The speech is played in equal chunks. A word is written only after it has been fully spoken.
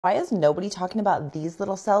Why is nobody talking about these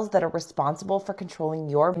little cells that are responsible for controlling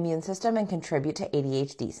your immune system and contribute to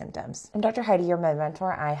ADHD symptoms? I'm Dr. Heidi, you're my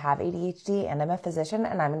mentor. I have ADHD and I'm a physician,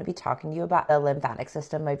 and I'm going to be talking to you about the lymphatic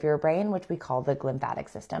system of your brain, which we call the glymphatic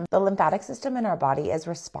system. The lymphatic system in our body is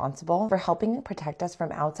responsible for helping protect us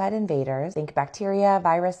from outside invaders, think bacteria,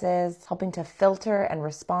 viruses, helping to filter and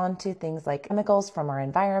respond to things like chemicals from our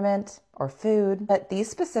environment or food. But these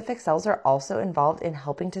specific cells are also involved in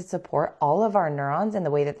helping to support all of our neurons in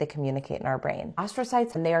the way that they communicate in our brain.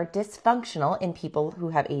 Astrocytes, when they are dysfunctional in people who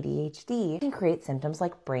have ADHD, can create symptoms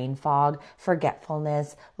like brain fog,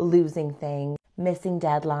 forgetfulness, losing things, missing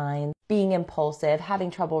deadlines, being impulsive,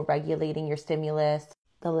 having trouble regulating your stimulus.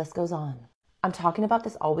 The list goes on. I'm talking about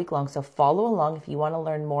this all week long, so follow along if you want to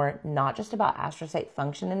learn more, not just about astrocyte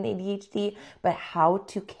function in ADHD, but how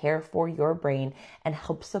to care for your brain and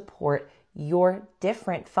help support your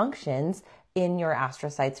different functions in your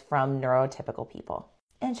astrocytes from neurotypical people.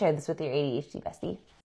 And share this with your ADHD bestie.